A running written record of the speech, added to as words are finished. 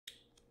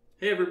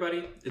Hey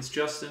everybody, it's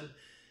Justin,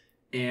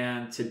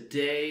 and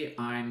today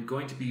I'm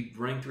going to be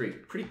running through a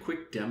pretty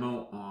quick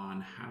demo on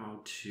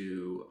how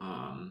to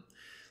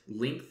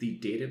link the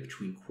data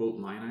between quote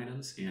line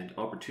items and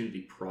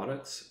opportunity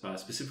products,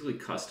 specifically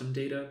custom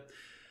data.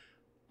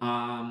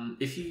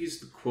 If you use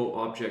the quote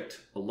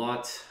object a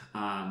lot,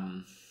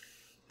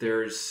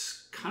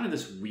 there's kind of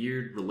this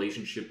weird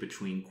relationship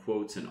between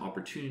quotes and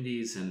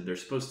opportunities, and they're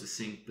supposed to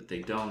sync, but they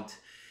don't.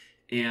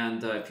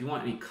 And if you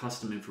want any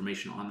custom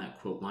information on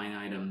that quote line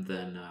item,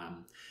 then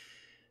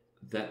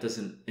that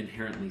doesn't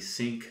inherently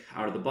sync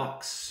out of the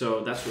box.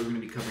 So that's what we're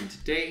going to be covering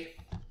today.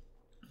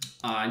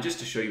 And just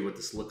to show you what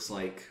this looks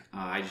like,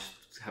 I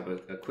just have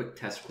a quick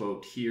test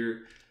quote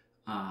here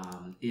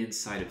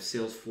inside of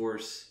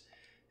Salesforce.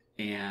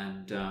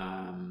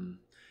 And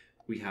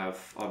we have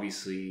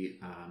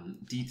obviously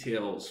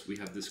details. We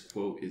have this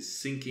quote is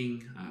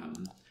syncing,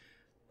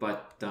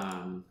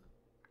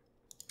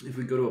 if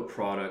we go to a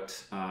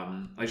product,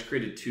 I just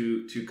created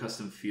two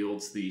custom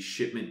fields, the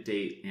shipment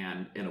date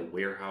and a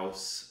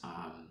warehouse.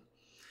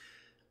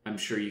 I'm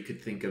sure you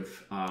could think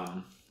of,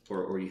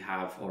 or you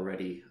have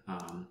already,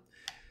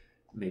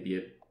 maybe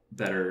a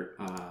better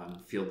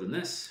field than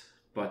this,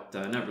 but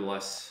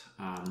nevertheless,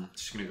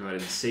 just gonna go ahead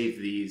and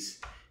save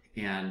these.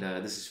 And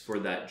this is for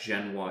that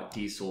Gen Watt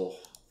diesel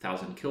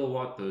 1000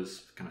 kilowatt,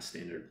 those kind of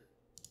standard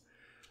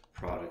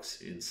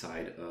products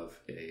inside of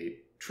a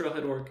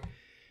Trailhead org.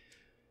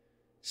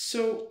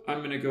 So I'm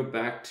going to go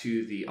back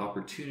to the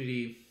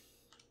opportunity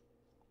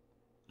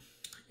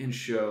and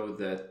show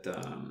that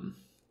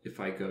if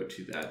I go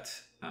to that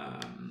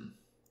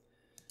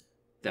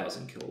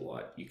 1000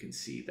 kilowatt, you can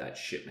see that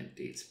shipment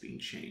date's being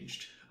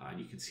changed. And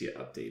you can see it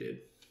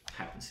updated.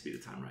 Happens to be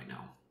the time right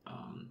now.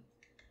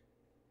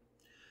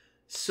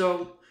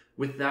 So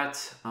with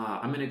that,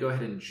 I'm going to go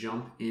ahead and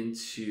jump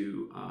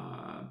into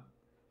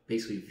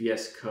basically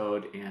VS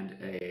Code and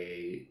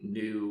a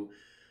new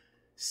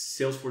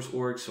Salesforce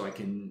org so I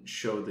can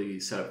show the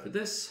setup for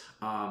this.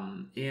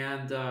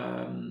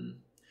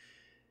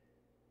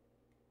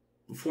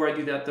 Before I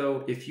do that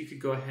though, if you could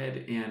go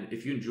ahead and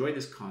if you enjoy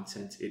this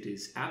content, it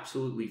is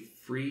absolutely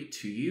free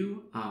to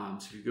you. So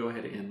if you go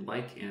ahead and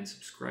like and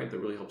subscribe, that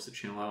really helps the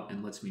channel out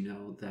and lets me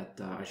know that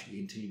I should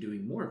continue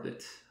doing more of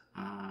it.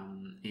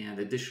 And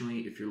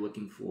additionally, if you're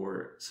looking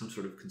for some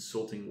sort of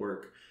consulting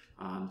work,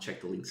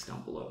 check the links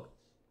down below.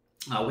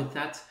 With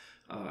that,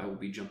 I will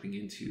be jumping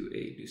into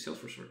a new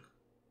Salesforce org.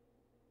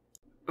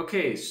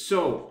 Okay,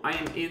 so I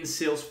am in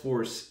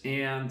Salesforce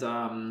and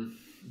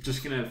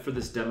just gonna, for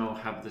this demo,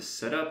 have this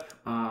set up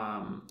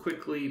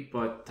quickly,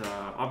 but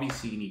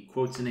obviously you need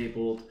quotes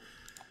enabled.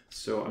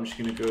 So I'm just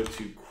gonna go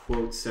to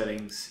quote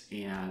settings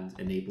and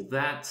enable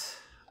that.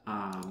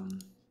 I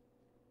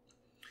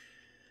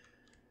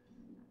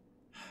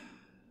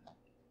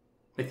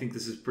think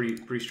this is pretty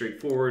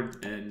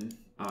straightforward, and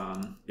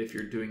if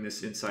you're doing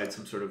this inside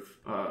some sort of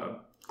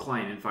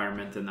client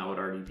environment, then that would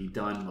already be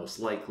done most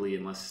likely,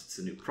 unless it's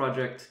a new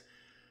project.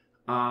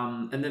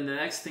 And then the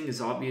next thing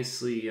is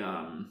obviously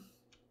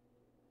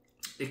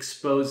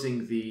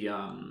exposing the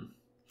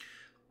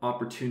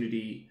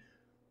opportunity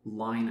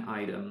line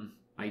item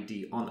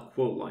ID on the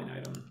quote line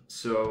item.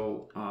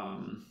 So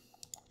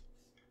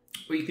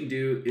what you can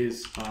do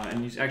is,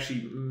 and you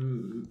actually,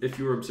 if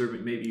you were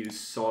observant, maybe you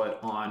saw it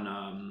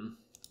on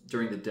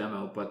during the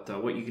demo, but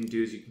what you can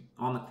do is you can,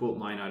 on the quote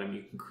line item,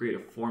 you can create a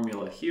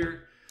formula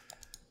here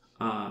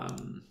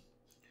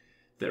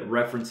that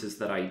references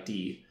that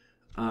ID.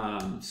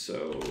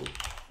 So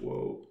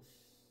quote,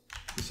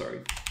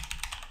 sorry.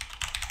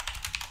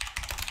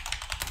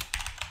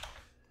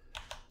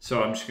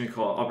 So I'm just going to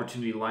call it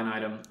opportunity line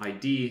item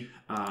ID.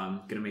 I'm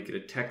going to make it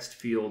a text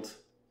field.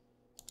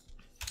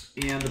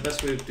 And the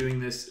best way of doing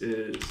this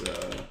is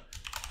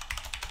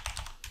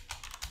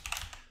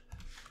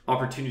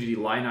opportunity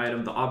line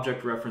item, the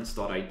object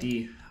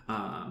reference.id.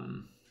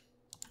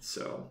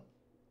 So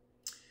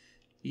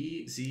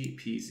easy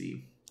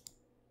peasy.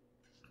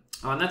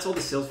 And that's all the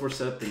Salesforce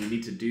setup that you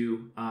need to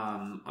do.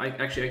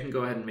 I can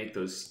go ahead and make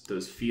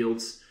those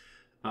fields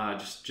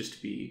just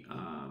to be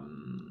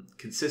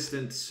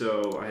consistent.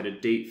 So I had a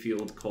date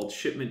field called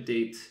shipment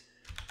date.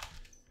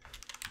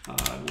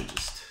 We'll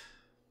just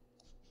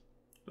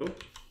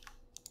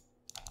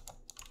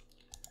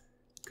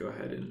go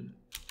ahead and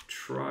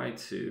try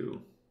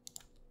to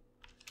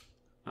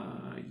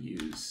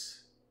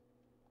use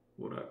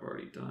what I've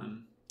already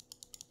done.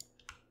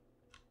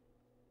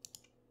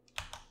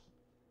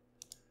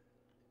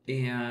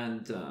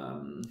 And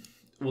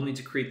we'll need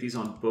to create these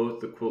on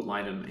both the quote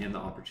line item and the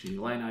opportunity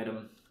line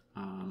item.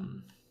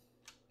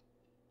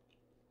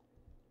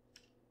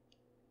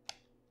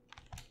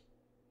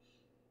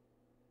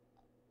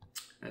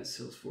 As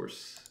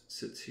Salesforce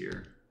sits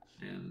here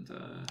and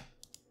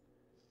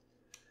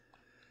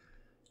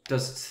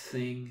does its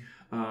thing.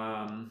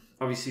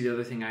 Obviously, the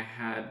other thing I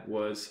had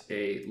was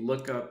a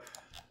lookup.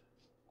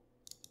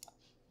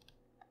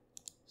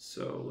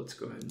 So let's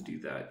go ahead and do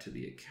that to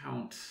the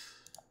account.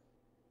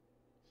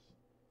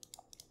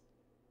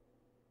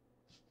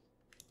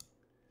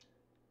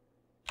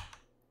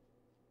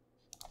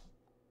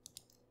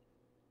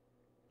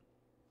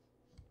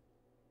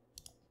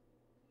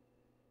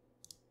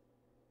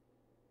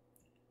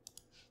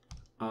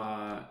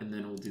 And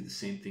then we'll do the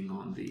same thing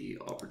on the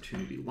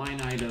opportunity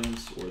line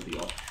items or the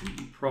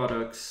opportunity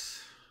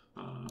products.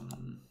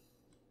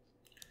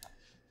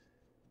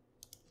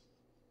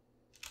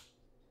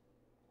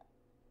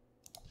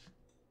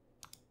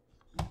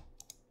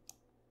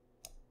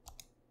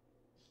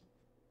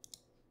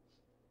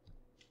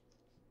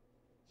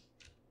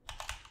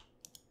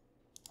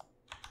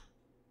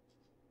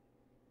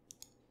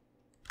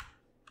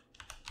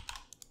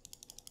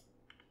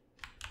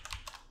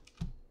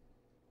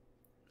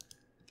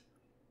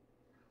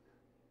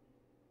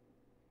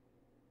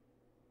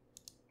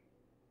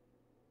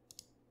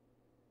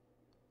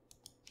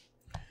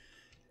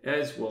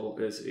 As well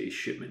as a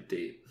shipment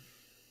date.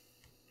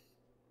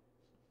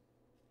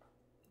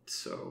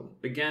 So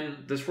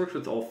again, this works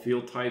with all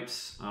field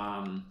types.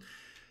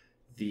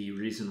 The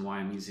reason why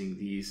I'm using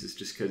these is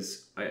just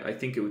because I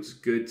think it was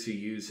good to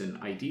use an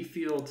ID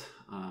field,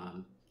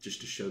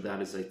 just to show that,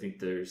 as I think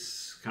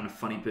there's kind of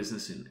funny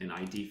business in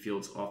ID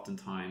fields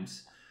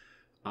oftentimes,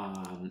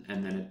 and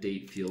then a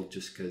date field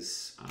just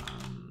because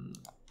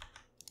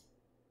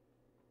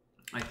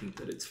I think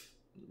that it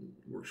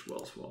works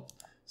well as well.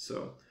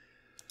 So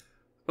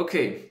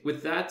okay,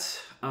 with that,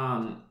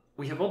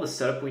 we have all the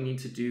setup we need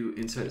to do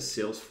inside of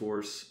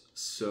Salesforce.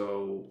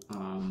 So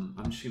I'm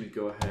just going to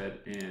go ahead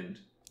and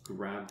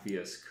grab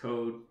VS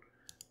Code.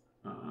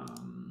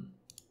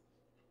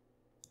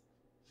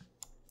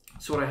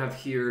 So what I have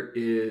here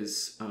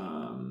is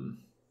an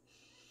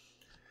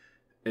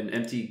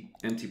empty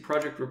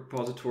project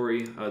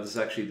repository. This is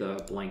actually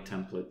the blank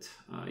template.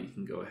 You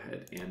can go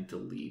ahead and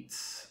delete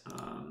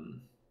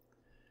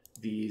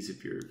these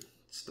if you're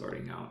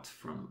starting out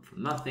from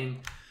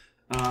nothing.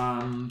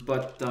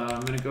 But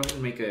I'm going to go ahead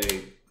and make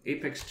a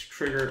Apex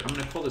trigger. I'm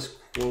going to call this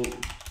quote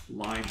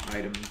line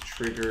item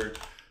trigger.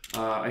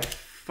 I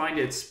find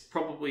it's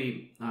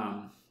probably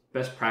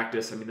best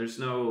practice. I mean, there's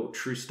no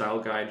true style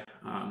guide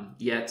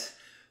yet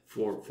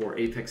for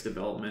Apex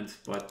development,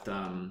 but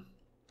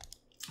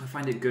I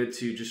find it good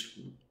to just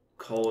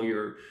call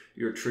your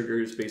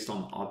triggers based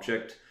on the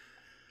object.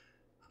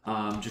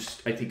 I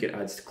think it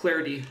adds to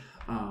clarity.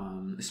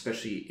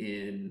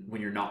 Especially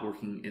when you're not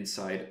working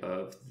inside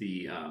of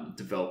the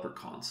developer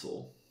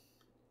console.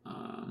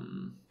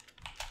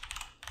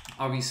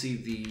 Obviously,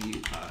 the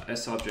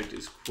S object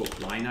is quote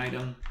line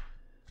item.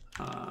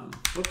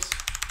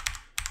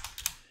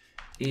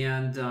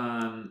 And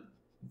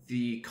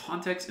the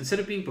context, instead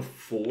of being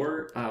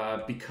before,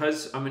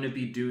 because I'm going to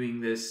be doing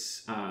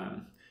this,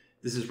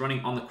 this is running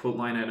on the quote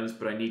line items,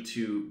 but I need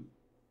to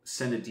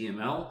send a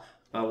DML.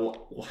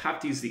 We'll have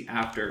to use the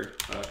after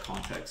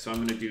context. So I'm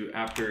going to do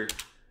after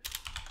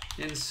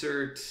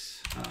insert,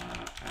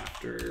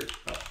 after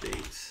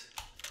update.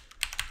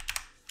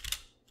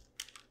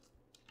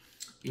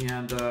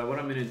 And what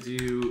I'm going to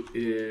do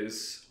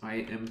is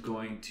I am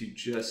going to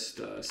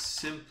just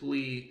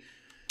simply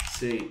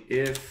say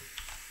if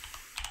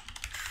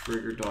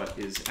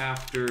trigger.is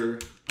after.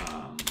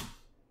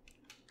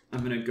 I'm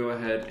going to go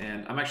ahead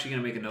and I'm actually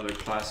going to make another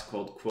class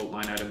called quote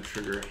line item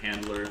trigger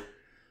handler.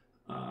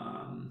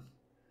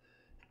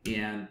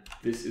 And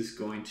this is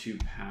going to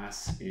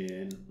pass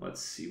in,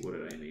 let's see, what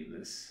did I name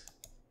this?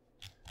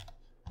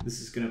 This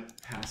is going to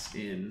pass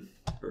in,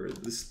 or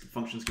this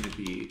function is going to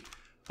be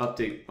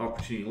update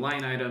opportunity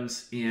line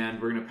items, and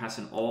we're going to pass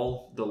in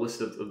all the list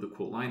of the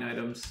quote line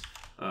items.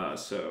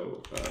 This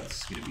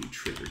is going to be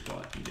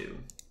Trigger.New.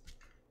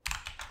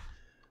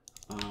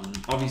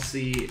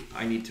 Obviously,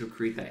 I need to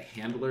create that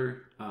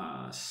handler.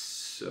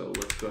 So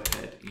let's go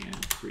ahead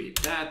and create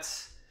that.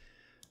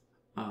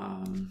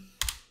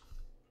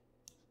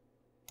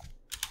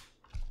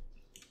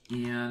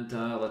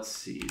 Let's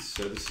see,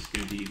 so this is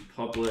going to be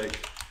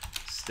public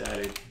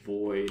static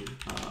void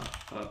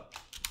up.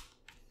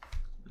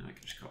 I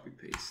can just copy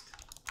paste.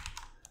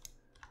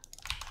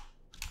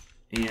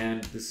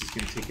 And this is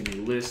going to take in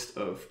a list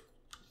of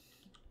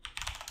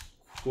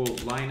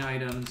quote line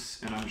items,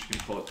 and I'm just going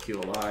to call it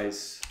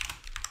QLIs.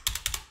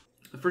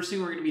 The first thing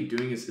we're going to be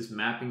doing is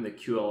mapping the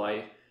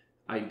QLI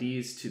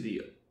IDs to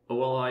the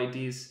OLI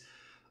IDs.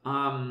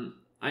 I'm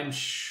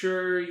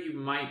sure you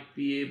might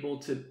be able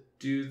to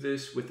do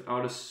this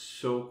without a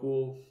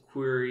SQL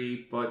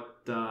query,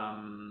 but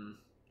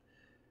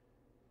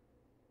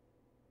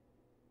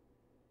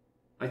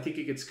I think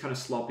it gets kind of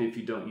sloppy if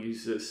you don't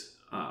use this.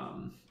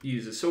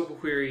 Use a SQL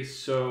query.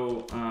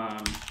 So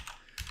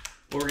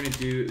what we're going to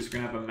do is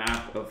we're going to have a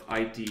map of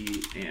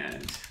ID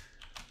and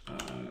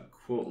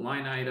quote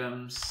line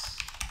items.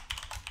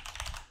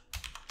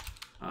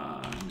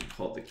 I'm going to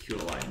call it the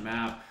QLI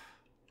map.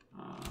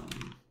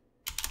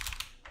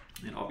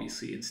 And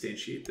obviously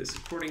instantiate this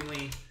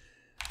accordingly.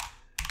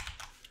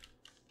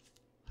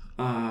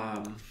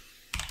 And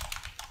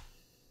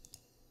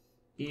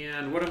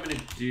what I'm going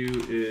to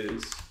do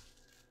is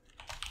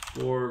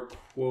for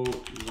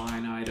quote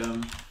line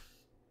item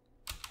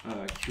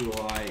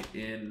QLI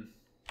in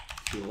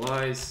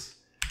QLIs.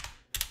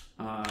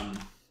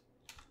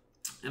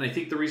 And I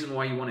think the reason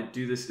why you want to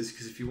do this is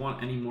because if you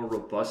want any more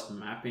robust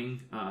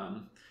mapping,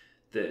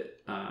 that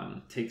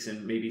takes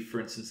in maybe, for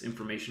instance,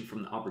 information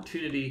from the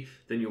opportunity,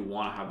 then you'll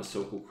want to have a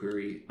SOQL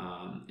query.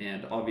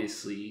 And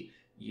obviously,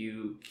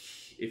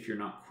 if you're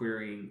not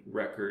querying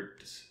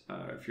records,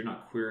 if you're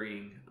not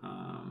querying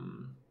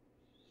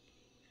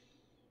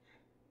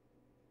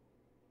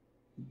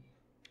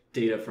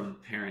data from the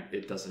parent,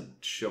 it doesn't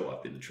show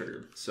up in the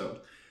trigger. So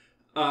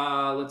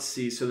let's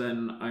see. So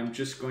then I'm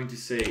just going to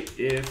say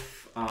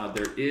if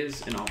there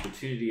is an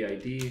opportunity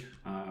ID,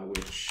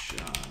 which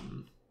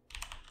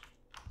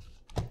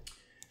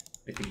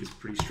I think is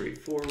pretty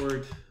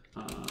straightforward.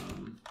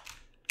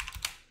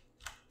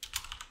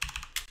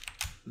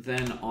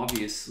 Then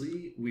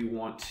obviously we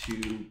want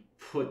to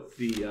put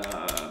the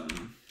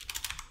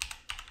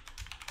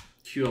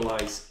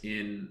QLIs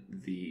in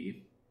the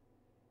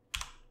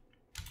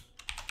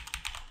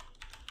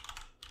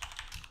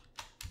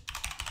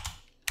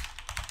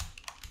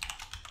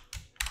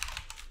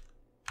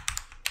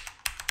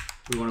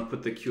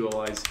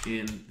QLIs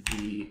in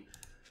the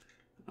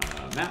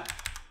map.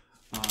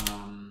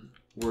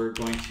 We're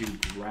going to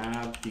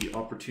grab the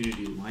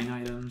opportunity line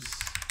items.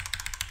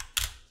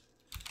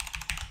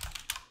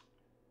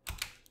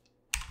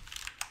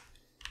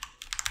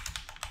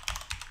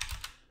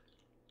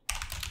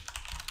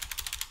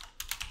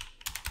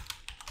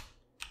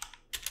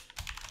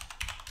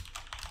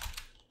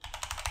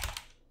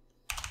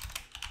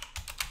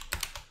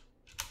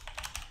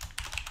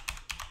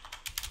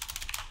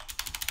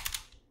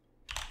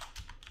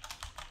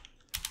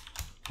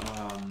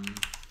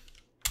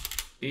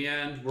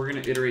 And we're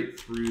going to iterate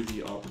through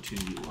the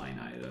opportunity line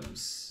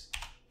items.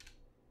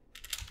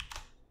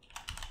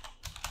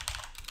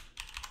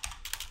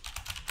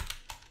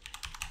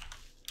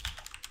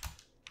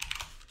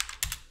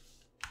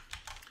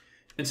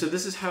 And so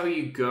this is how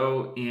you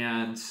go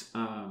and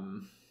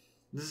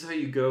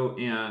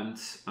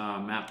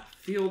map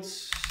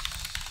fields.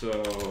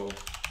 So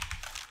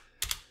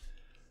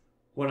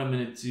what I'm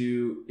going to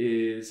do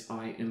is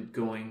I am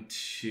going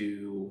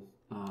to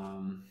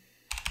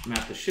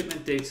map the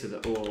shipment date, so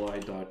the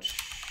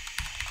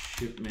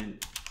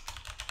OLI.shipment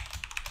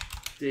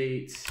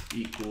date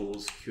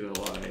equals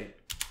QLI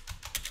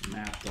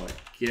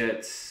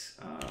map.get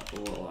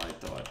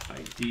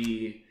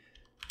OLI.id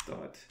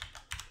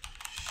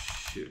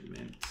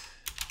shipment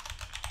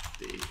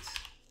date.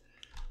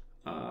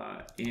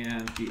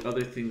 And the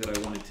other thing that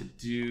I wanted to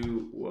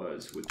do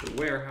was with the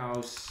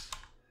warehouse.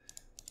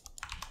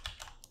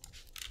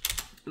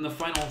 And the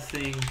final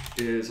thing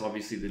is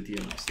obviously the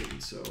DML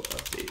statement, so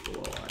update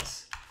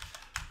OLIs.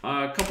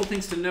 A couple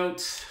things to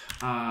note.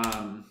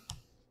 Yeah,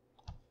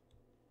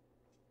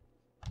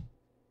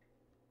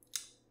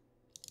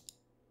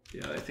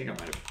 I think I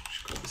might have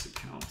just called this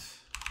account.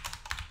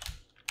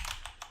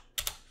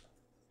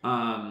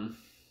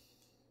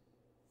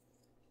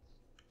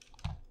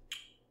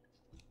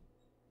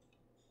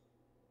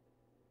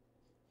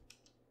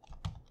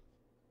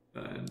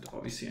 And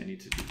obviously I need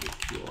to do the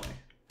QLI.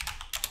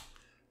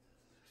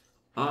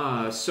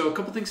 So a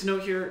couple things to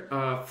note here.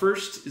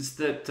 First is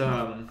that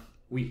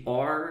we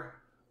are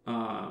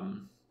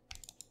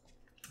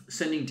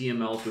sending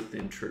DMLs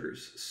within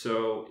triggers.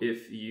 So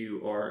if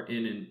you are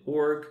in an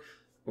org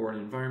or an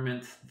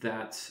environment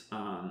that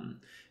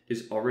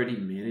is already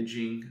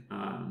managing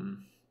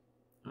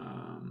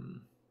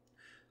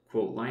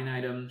quote line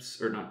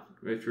items, or not,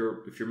 if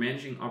you're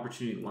managing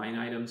opportunity line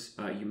items,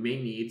 you may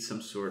need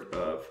some sort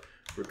of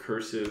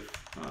recursive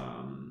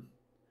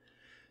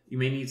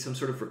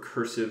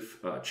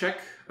check,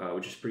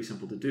 which is pretty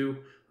simple to do.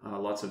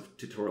 Lots of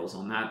tutorials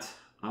on that.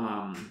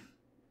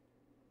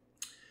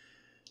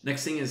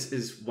 Next thing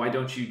is why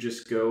don't you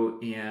just go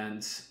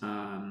and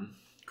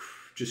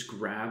just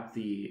grab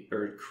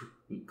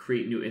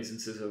create new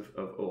instances of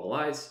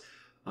OLIs.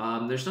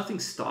 There's nothing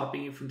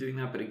stopping you from doing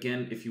that, but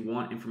again, if you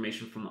want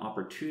information from the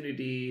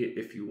opportunity,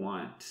 if you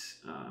want,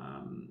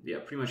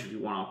 pretty much if you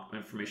want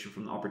information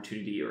from the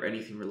opportunity or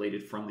anything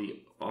related from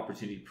the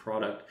opportunity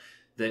product,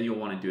 then you'll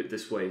want to do it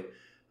this way.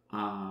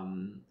 I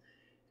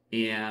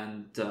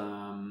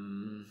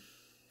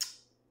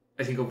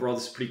think overall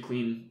this is pretty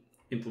clean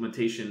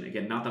implementation.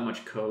 Again, not that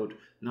much code,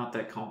 not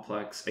that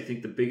complex. I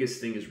think the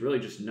biggest thing is really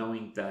just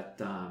knowing that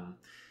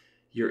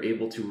you're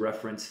able to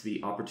reference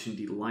the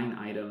opportunity line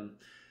item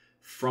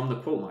from the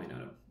quote line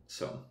item.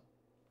 So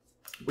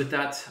with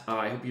that,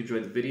 I hope you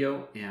enjoyed the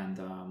video, and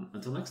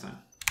until next time.